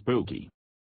 Spooky.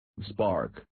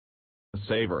 Spark.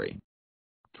 Savory.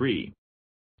 Tree.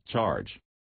 Charge.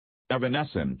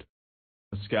 Evanescent.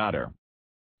 Scatter.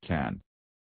 Can.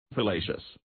 Fallacious.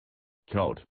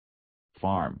 Coat.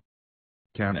 Farm.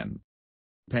 Cannon.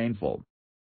 Painful.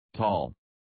 Tall.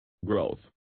 Growth.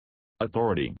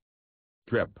 Authority.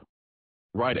 Trip.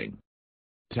 Writing.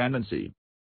 Tendency.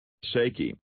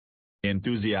 Shaky.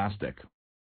 Enthusiastic.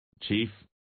 Chief.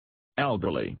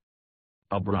 Elderly.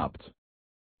 Abrupt.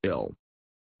 Ill.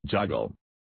 Juggle.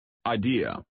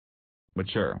 Idea.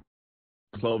 Mature.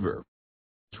 Clover.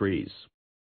 Trees.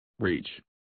 Reach.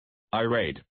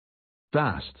 Irate.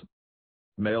 Fast.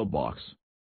 Mailbox.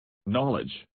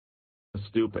 Knowledge.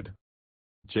 Stupid.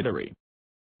 Jittery.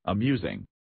 Amusing.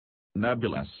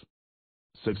 Nebulous.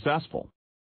 Successful.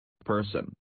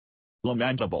 Person.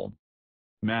 Lamentable.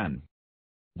 Man.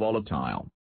 Volatile.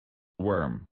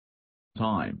 Worm.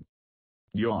 Time.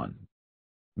 Yawn.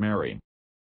 Merry.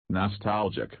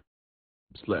 Nostalgic.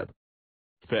 Slip.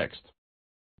 Fixed.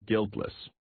 Guiltless.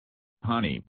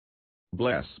 Honey.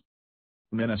 Bliss.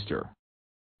 Minister.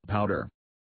 Powder.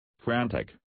 Frantic.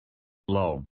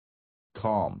 Low.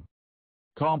 Calm.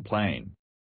 Complain.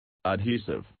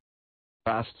 Adhesive.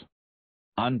 Fast.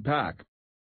 Unpack.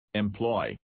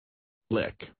 Employ.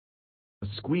 Lick.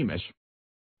 Squeamish.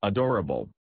 Adorable.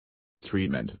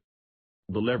 Treatment.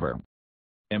 Deliver.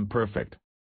 Imperfect.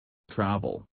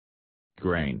 Travel.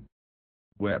 Grain.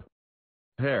 Whip.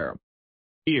 Hair.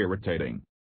 Irritating.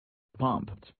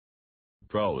 Pumped.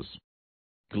 Prose.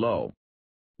 Glow.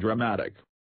 Dramatic.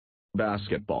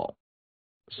 Basketball.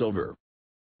 Silver.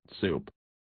 Soup.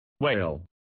 Whale.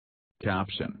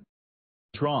 Caption.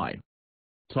 Try.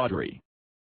 Tawdry.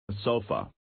 Sofa.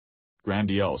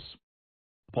 Grandiose.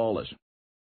 Polish.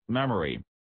 Memory.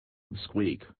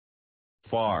 Squeak.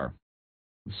 Far.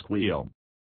 Squeal.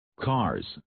 Cars.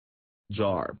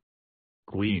 Jar.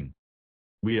 Queen.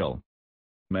 Wheel.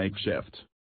 Makeshift.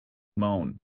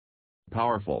 Moan.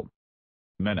 Powerful.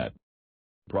 Minute.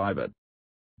 Private.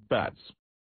 Bets.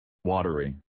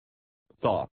 Watery.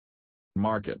 Thought.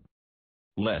 Market.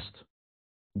 List.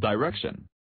 Direction.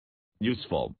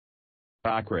 Useful.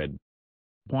 Acrid.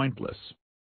 Pointless.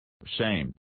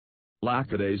 Shame.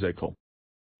 Lackadaisical.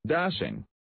 Dashing.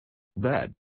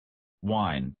 Bed.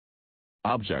 Wine.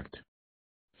 Object.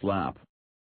 Flap.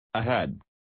 Ahead.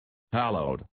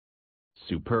 Hallowed.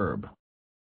 Superb.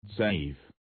 Save.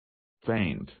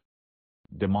 Faint.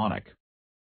 Demonic.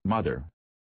 Mother.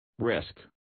 Risk.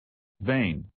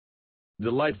 Vain.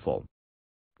 Delightful.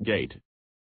 Gate.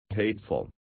 Hateful.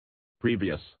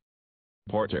 Previous.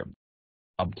 Porter.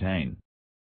 Obtain.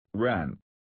 Ran.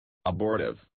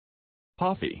 Abortive.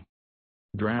 Puffy.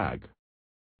 Drag.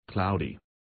 Cloudy.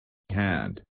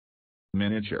 Hand.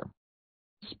 Miniature.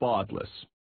 Spotless.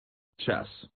 Chess.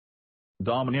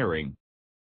 Domineering.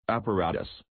 Apparatus.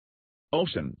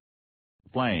 Ocean.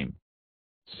 Flame.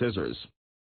 Scissors.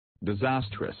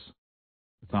 Disastrous.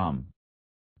 Thumb.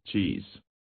 Cheese.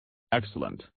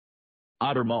 Excellent.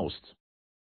 Uttermost.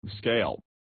 Scale.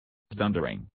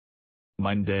 Thundering.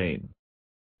 Mundane.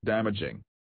 Damaging.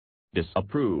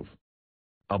 Disapprove.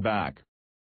 Aback.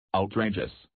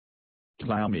 Outrageous.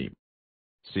 Clammy.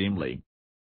 Seemly.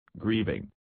 Grieving.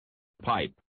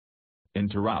 Pipe.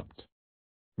 Interrupt.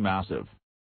 Massive.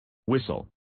 Whistle.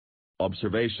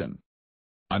 Observation.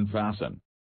 Unfasten.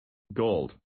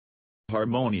 Gold.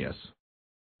 Harmonious.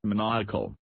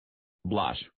 Maniacal.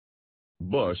 Blush.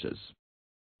 Bushes.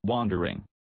 Wandering.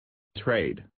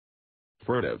 Trade.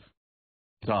 Furtive.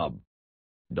 Tub.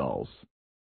 Dulls.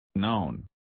 Known.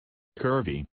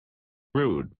 Curvy.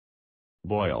 Rude.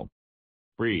 Boil.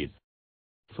 Breathe.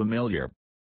 Familiar.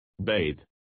 Bathe.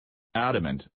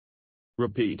 Adamant.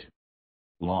 Repeat.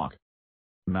 Lock.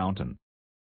 Mountain.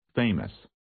 Famous.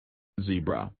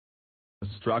 Zebra.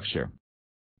 Structure.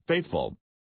 Faithful.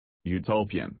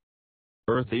 Utopian.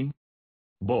 Earthy.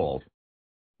 Bold.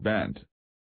 Bent.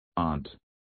 Aunt.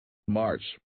 March.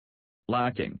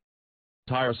 Lacking.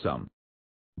 Tiresome.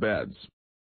 Beds.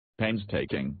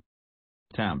 Painstaking.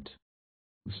 Tempt.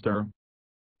 Stir.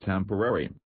 Temporary.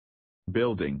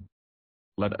 Building.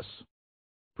 Lettuce.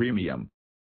 Premium.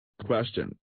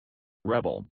 Question.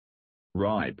 Rebel.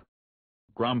 Ripe.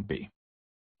 Grumpy.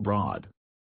 Broad.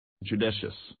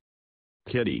 Judicious.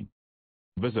 Kitty.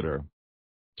 Visitor.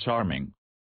 Charming.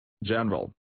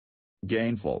 General.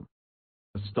 Gainful.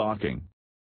 Stalking.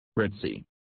 Ritzy.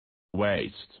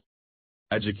 Waste.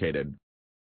 Educated.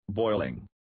 Boiling.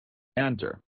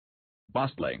 Enter.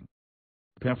 Bustling.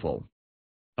 Piffle.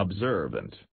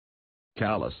 Observant.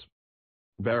 Callous.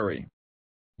 Very.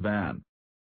 Van.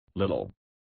 Little.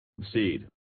 Seed.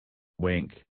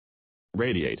 Wink.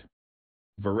 Radiate.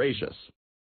 Voracious.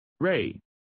 Ray.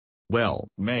 Well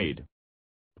made.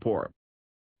 Poor.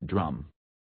 Drum.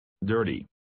 Dirty.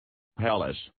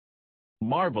 Hellish.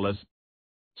 Marvelous.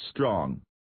 Strong.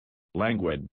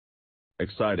 Languid.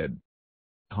 Excited.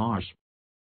 Harsh.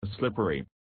 Slippery.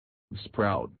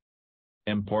 Sprout.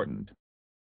 Important.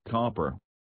 Copper.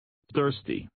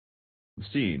 Thirsty.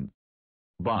 Scene.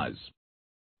 Buzz.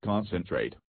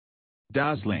 Concentrate.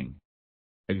 Dazzling.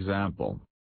 Example.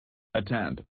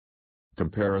 Attend.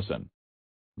 Comparison.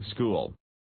 School.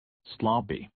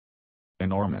 Sloppy.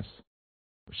 Enormous.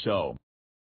 Show.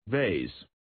 Vase.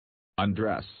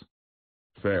 Undress.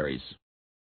 Fairies.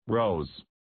 Rose.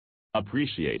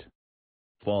 Appreciate.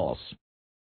 False.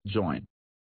 Join.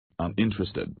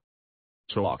 Uninterested.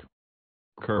 Chalk.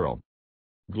 Curl.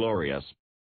 Glorious.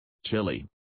 Chilly.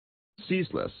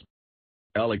 Ceaseless.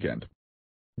 Elegant.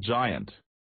 Giant.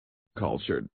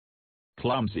 Cultured.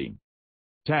 Clumsy.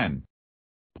 10.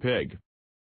 Pig.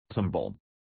 Tumble.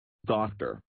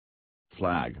 Doctor.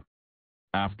 Flag.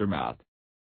 Aftermath.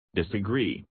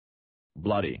 Disagree.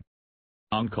 Bloody.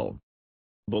 Uncle.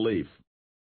 Belief.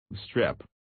 Strip.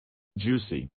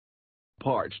 Juicy.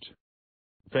 Parched.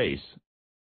 Face.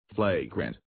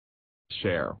 Flagrant.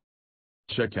 Share.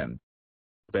 Chicken.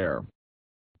 Bear.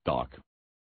 Dock.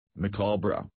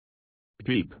 Macabre.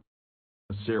 Peep.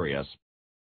 Serious.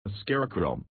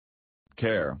 Scarecrow.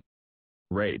 Care.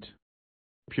 Rate.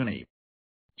 Puny.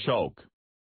 Choke.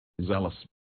 Zealous.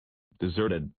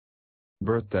 Deserted.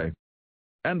 Birthday.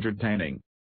 Entertaining.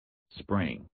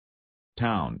 Spring.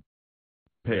 Town.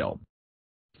 Pale.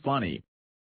 Funny.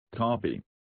 Copy.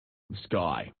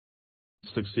 Sky.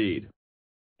 Succeed.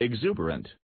 Exuberant.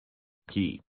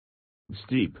 key,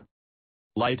 steep,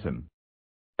 lighten,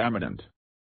 eminent,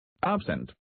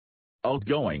 absent,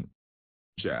 outgoing,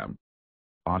 jam,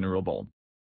 honorable,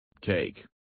 cake,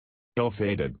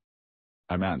 ill-fated,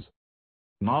 immense,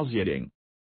 nauseating,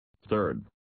 third,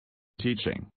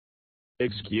 teaching,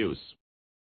 excuse,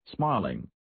 smiling,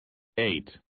 8,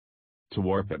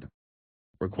 torpid,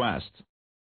 request,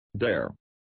 dare,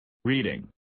 reading,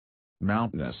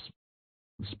 mountainous,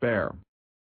 spare,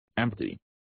 empty,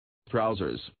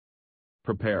 trousers,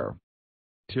 prepare,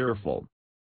 tearful,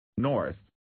 north,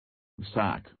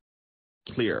 sack,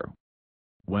 clear,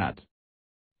 wet,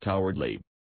 cowardly,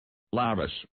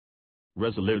 lavish,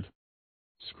 resolute,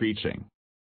 screeching,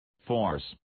 force,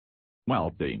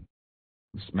 wealthy,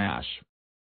 smash,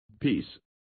 peace,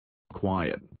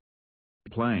 quiet,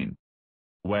 plain,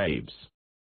 waves,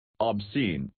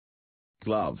 obscene,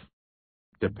 glove,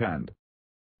 depend,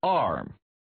 arm,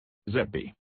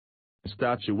 zippy,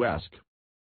 statuesque,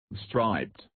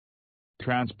 striped,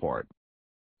 transport,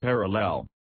 parallel,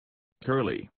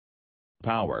 curly,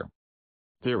 power,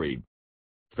 theory,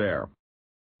 fair,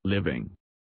 living,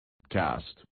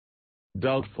 cast,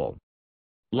 doubtful,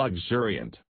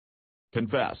 luxuriant,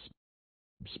 confess,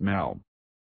 smell,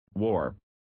 war,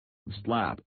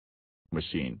 slap,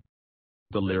 machine,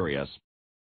 delirious,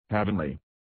 heavenly,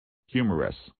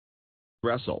 humorous,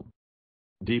 wrestle,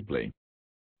 deeply,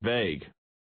 vague,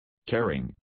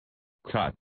 caring,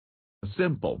 cut,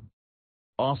 simple,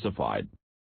 ossified,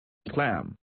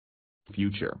 clam,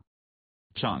 future,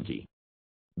 chunky,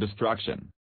 destruction,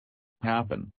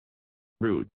 happen,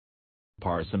 root,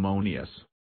 parsimonious,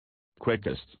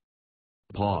 quickest,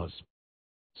 pause,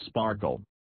 sparkle,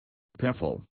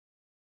 piffle,